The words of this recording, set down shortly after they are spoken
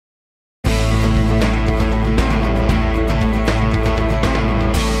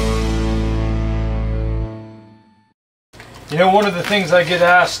You know, one of the things I get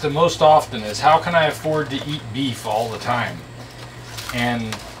asked the most often is how can I afford to eat beef all the time?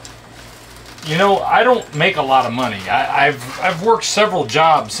 And you know, I don't make a lot of money. I've worked several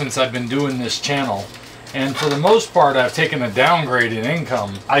jobs since I've been doing this channel, and for the most part I've taken a downgrade in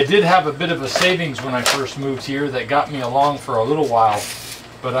income. I did have a bit of a savings when I first moved here that got me along for a little while,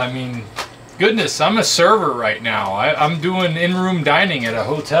 but I mean, goodness, I'm a server right now. I'm doing in-room dining at a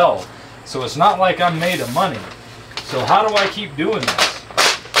hotel, so it's not like I'm made of money. So how do I keep doing this?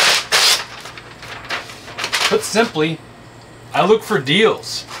 Put simply, I look for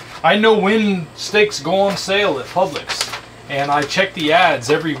deals. I know when steaks go on sale at Publix, and I check the ads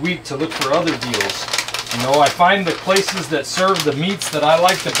every week to look for other deals. You know, I find the places that serve the meats that I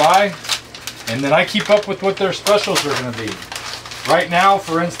like to buy, and then I keep up with what their specials are going to be. Right now,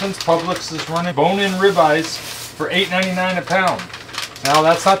 for instance, Publix is running bone-in ribeyes for $8.99 a pound. Now,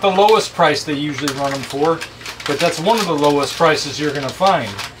 that's not the lowest price they usually run them for, but that's one of the lowest prices you're going to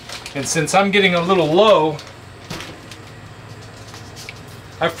find. And since I'm getting a little low,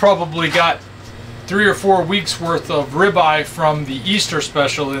 I've probably got 3 or 4 weeks worth of ribeye from the Easter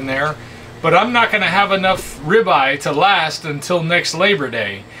special in there, but I'm not going to have enough ribeye to last until next Labor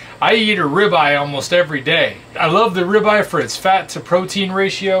Day. I eat a ribeye almost every day. I love the ribeye for its fat to protein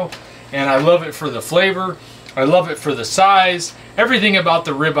ratio, and I love it for the flavor. I love it for the size. Everything about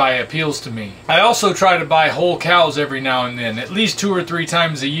the ribeye appeals to me. I also try to buy whole cows every now and then, at least 2 or 3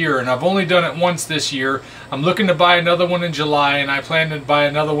 times a year, and I've only done it once this year. I'm looking to buy another one in July, and I plan to buy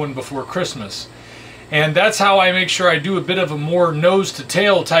another one before Christmas. And that's how I make sure I do a bit of a more nose to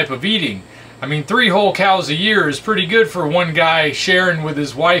tail type of eating. I mean, 3 whole cows a year is pretty good for one guy sharing with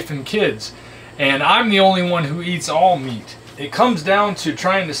his wife and kids. And I'm the only one who eats all meat. It comes down to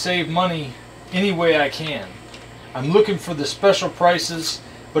trying to save money any way I can. I'm looking for the special prices,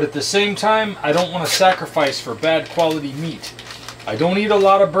 but at the same time, I don't want to sacrifice for bad quality meat. I don't eat a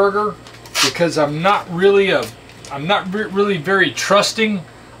lot of burger because I'm not really very trusting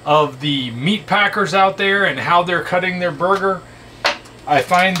of the meat packers out there and how they're cutting their burger. I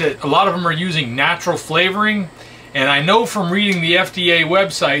find that a lot of them are using natural flavoring, and I know from reading the FDA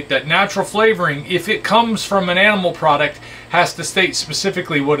website that natural flavoring, if it comes from an animal product, has to state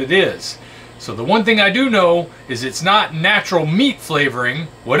specifically what it is. So the one thing I do know is it's not natural meat flavoring,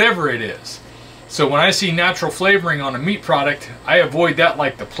 whatever it is. So when I see natural flavoring on a meat product, I avoid that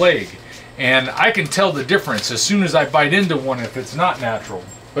like the plague. And I can tell the difference as soon as I bite into one if it's not natural.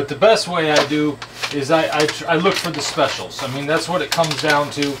 But the best way I do is I look for the specials. I mean, that's what it comes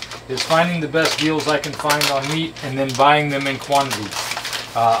down to, is finding the best deals I can find on meat and then buying them in quantity.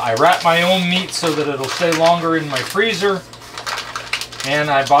 I wrap my own meat so that it'll stay longer in my freezer.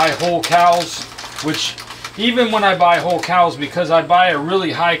 And I buy whole cows, which even when I buy whole cows, because I buy a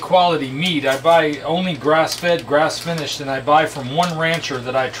really high quality meat, I buy only grass-fed, grass-finished, and I buy from one rancher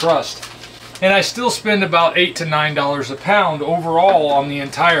that I trust. And I still spend about $8 to $9 a pound overall on the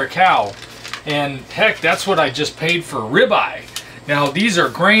entire cow. And heck, that's what I just paid for ribeye. Now, these are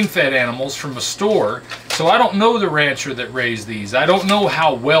grain-fed animals from a store, so I don't know the rancher that raised these. I don't know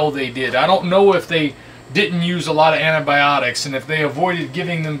how well they did. I don't know if they didn't use a lot of antibiotics and if they avoided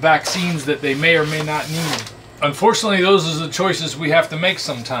giving them vaccines that they may or may not need. Unfortunately, those are the choices we have to make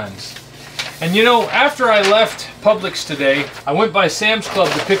sometimes. And you know, after I left Publix today, I went by Sam's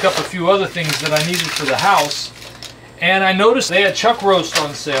Club to pick up a few other things that I needed for the house, and I noticed they had chuck roast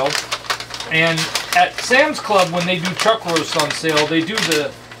on sale. And at Sam's Club, when they do chuck roast on sale, they do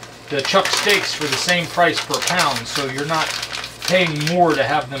the chuck steaks for the same price per pound, so you're not paying more to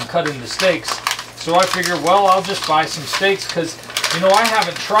have them cut into steaks. So I figured, well, I'll just buy some steaks because, you know, I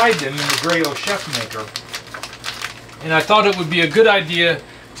haven't tried them in the Grail ChefMaker. And I thought it would be a good idea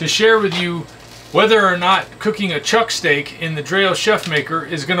to share with you whether or not cooking a chuck steak in the Grail ChefMaker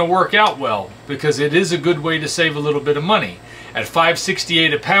is going to work out well, because it is a good way to save a little bit of money. At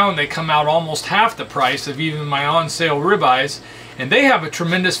 $5.68 a pound, they come out almost half the price of even my on-sale ribeyes, and they have a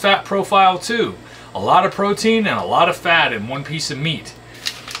tremendous fat profile too. A lot of protein and a lot of fat in one piece of meat.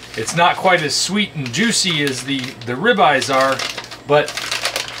 It's not quite as sweet and juicy as the ribeyes are, but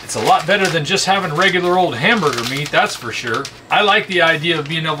it's a lot better than just having regular old hamburger meat, that's for sure. I like the idea of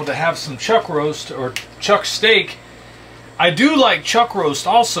being able to have some chuck roast or chuck steak. I do like chuck roast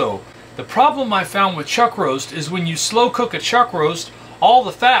also. The problem I found with chuck roast is when you slow cook a chuck roast, all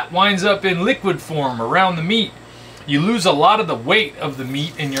the fat winds up in liquid form around the meat. You lose a lot of the weight of the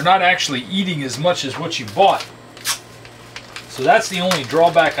meat and you're not actually eating as much as what you bought. So that's the only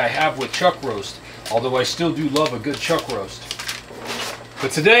drawback I have with chuck roast, although I still do love a good chuck roast.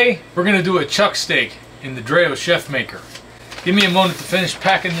 But today, we're going to do a chuck steak in the Grail ChefMaker. Give me a moment to finish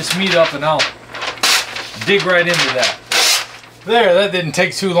packing this meat up and I'll dig right into that. There, that didn't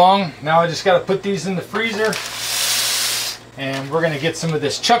take too long. Now I just got to put these in the freezer, and we're going to get some of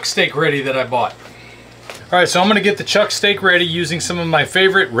this chuck steak ready that I bought. Alright, so I'm going to get the chuck steak ready using some of my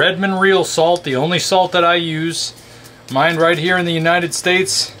favorite Redmond real salt, the only salt that I use. Mine right here in the United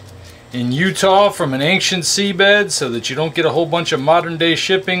States, in Utah, from an ancient seabed, so that you don't get a whole bunch of modern day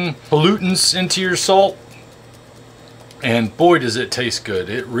shipping pollutants into your salt. And boy does it taste good.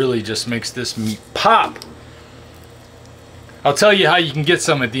 It really just makes this meat pop. I'll tell you how you can get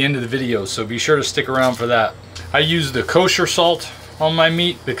some at the end of the video, so be sure to stick around for that. I use the kosher salt on my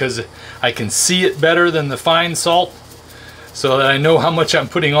meat because I can see it better than the fine salt, so that I know how much I'm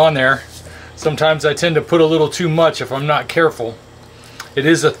putting on there. Sometimes I tend to put a little too much if I'm not careful. It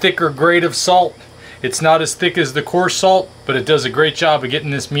is a thicker grade of salt. It's not as thick as the coarse salt, but it does a great job of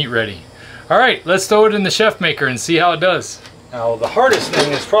getting this meat ready. Alright, let's throw it in the ChefMaker and see how it does. Now the hardest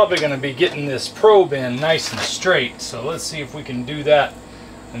thing is probably going to be getting this probe in nice and straight, so let's see if we can do that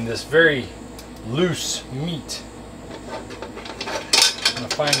in this very loose meat. I'm going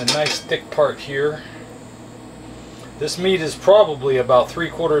to find a nice thick part here. This meat is probably about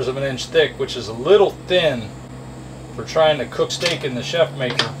 3/4 of an inch thick, which is a little thin for trying to cook steak in the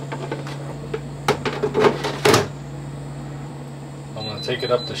ChefMaker. I'm going to take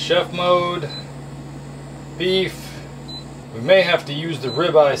it up to chef mode, beef. We may have to use the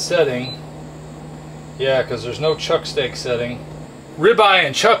ribeye setting. Yeah, because there's no chuck steak setting. Ribeye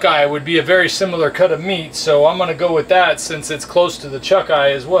and chuck eye would be a very similar cut of meat, so I'm going to go with that since it's close to the chuck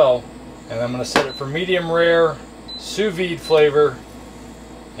eye as well. And I'm going to set it for medium rare, sous vide flavor.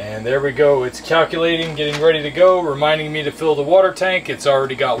 And there we go. It's calculating, getting ready to go, reminding me to fill the water tank. It's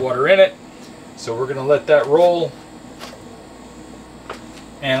already got water in it. So we're going to let that roll.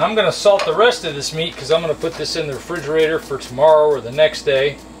 And I'm going to salt the rest of this meat because I'm going to put this in the refrigerator for tomorrow or the next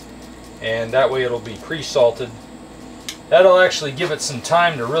day. And that way it'll be pre-salted. That'll actually give it some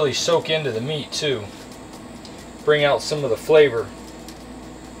time to really soak into the meat too. Bring out some of the flavor.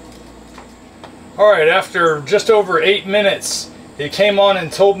 Alright, after just over 8 minutes, it came on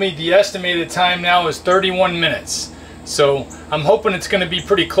and told me the estimated time now is 31 minutes. So I'm hoping it's going to be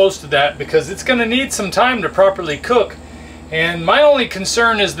pretty close to that because it's going to need some time to properly cook. And my only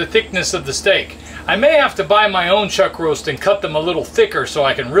concern is the thickness of the steak. I may have to buy my own chuck roast and cut them a little thicker so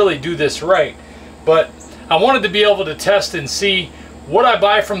I can really do this right. But I wanted to be able to test and see what I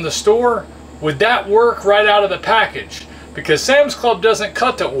buy from the store. Would that work right out of the package? Because Sam's Club doesn't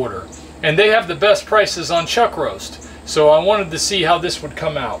cut to order, and they have the best prices on chuck roast. So I wanted to see how this would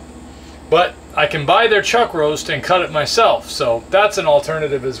come out. But I can buy their chuck roast and cut it myself, so that's an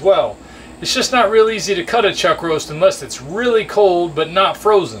alternative as well. It's just not real easy to cut a chuck roast unless it's really cold but not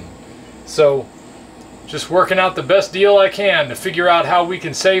frozen. So just working out the best deal I can to figure out how we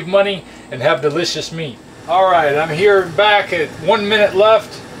can save money and have delicious meat. Alright, I'm here back at 1 minute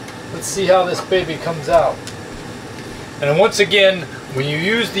left. Let's see how this baby comes out. And once again, when you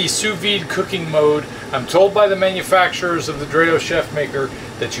use the sous vide cooking mode, I'm told by the manufacturers of the Dreo ChefMaker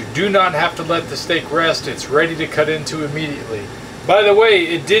that you do not have to let the steak rest. It's ready to cut into immediately. By the way,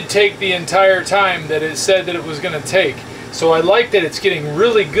 it did take the entire time that it said that it was going to take. So I like that it's getting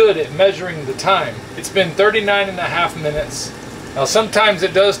really good at measuring the time. It's been 39.5 minutes. Now sometimes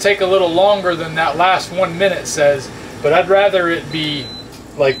it does take a little longer than that last 1 minute says, but I'd rather it be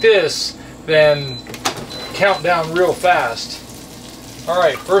like this than count down real fast.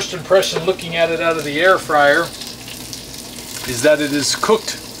 Alright, first impression looking at it out of the air fryer is that it is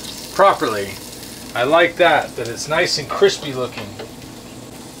cooked properly. I like that it's nice and crispy looking.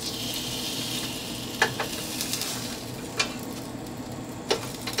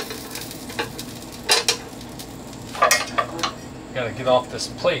 Gotta get off this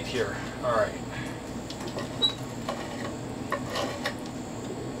plate here. Alright.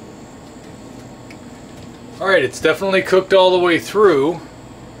 Alright, it's definitely cooked all the way through.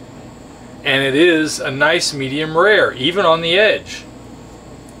 And it is a nice medium rare, even on the edge.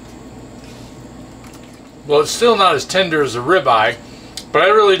 Well, it's still not as tender as a ribeye, but I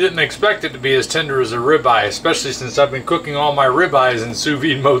really didn't expect it to be as tender as a ribeye, especially since I've been cooking all my ribeyes in sous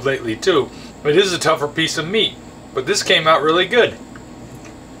vide mode lately too. It is a tougher piece of meat, but this came out really good.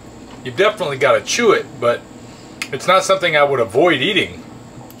 You've definitely got to chew it, but it's not something I would avoid eating.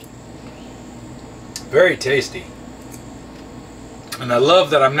 Very tasty. And I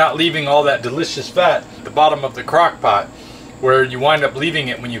love that I'm not leaving all that delicious fat at the bottom of the crock pot where you wind up leaving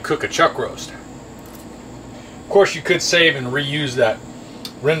it when you cook a chuck roast. Of course you could save and reuse that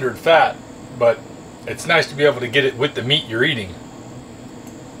rendered fat, but it's nice to be able to get it with the meat you're eating.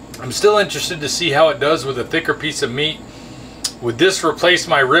 I'm still interested to see how it does with a thicker piece of meat. Would this replace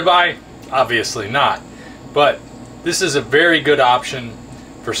my ribeye? Obviously not. But this is a very good option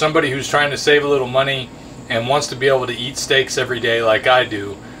for somebody who's trying to save a little money and wants to be able to eat steaks every day like I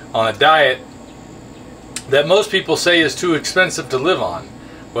do on a diet that most people say is too expensive to live on.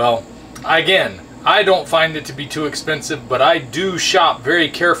 Well, again, I don't find it to be too expensive, but I do shop very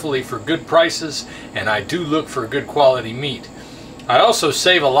carefully for good prices, and I do look for good quality meat. I also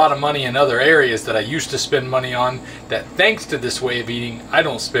save a lot of money in other areas that I used to spend money on that, thanks to this way of eating, I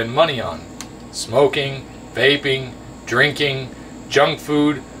don't spend money on. Smoking, vaping, drinking, junk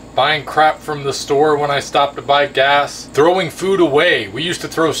food, buying crap from the store when I stopped to buy gas, throwing food away. We used to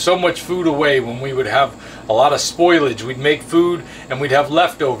throw so much food away when we would have a lot of spoilage. We'd make food and we'd have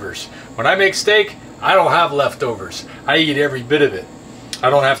leftovers. When I make steak, I don't have leftovers. I eat every bit of it. I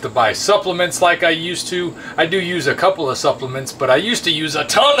don't have to buy supplements like I used to. I do use a couple of supplements, but I used to use a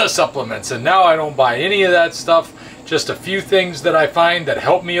ton of supplements, and now I don't buy any of that stuff. Just a few things that I find that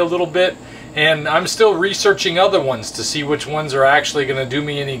help me a little bit, and I'm still researching other ones to see which ones are actually going to do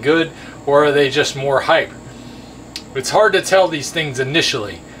me any good, or are they just more hype. It's hard to tell these things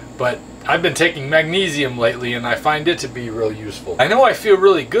initially, but I've been taking magnesium lately and I find it to be real useful. I know I feel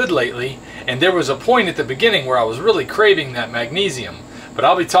really good lately, and there was a point at the beginning where I was really craving that magnesium, but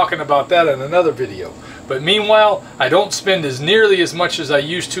I'll be talking about that in another video. But meanwhile, I don't spend as nearly as much as I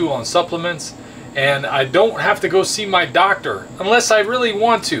used to on supplements, and I don't have to go see my doctor unless I really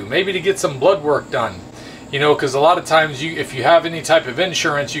want to, maybe to get some blood work done. You know, because a lot of times if you have any type of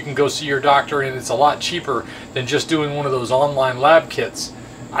insurance, you can go see your doctor and it's a lot cheaper than just doing one of those online lab kits.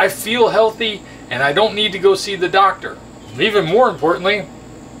 I feel healthy and I don't need to go see the doctor. Even more importantly,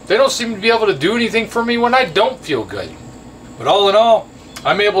 they don't seem to be able to do anything for me when I don't feel good. But all in all,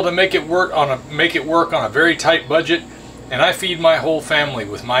 I'm able to make it work on a very tight budget, and I feed my whole family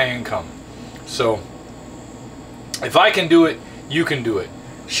with my income. So if I can do it, you can do it.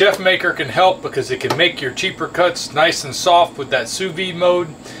 ChefMaker can help because it can make your cheaper cuts nice and soft with that sous vide mode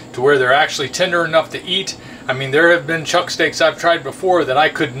to where they're actually tender enough to eat. I mean, there have been chuck steaks I've tried before that I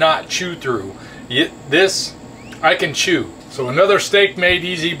could not chew through. This, I can chew. So another steak made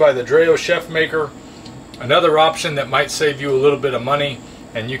easy by the Dreo ChefMaker. Another option that might save you a little bit of money,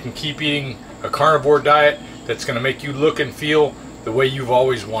 and you can keep eating a carnivore diet that's going to make you look and feel the way you've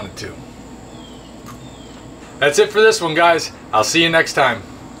always wanted to. That's it for this one, guys. I'll see you next time.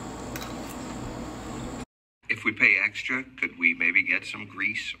 If we pay extra, could we maybe get some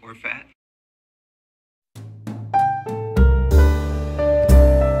grease or fat?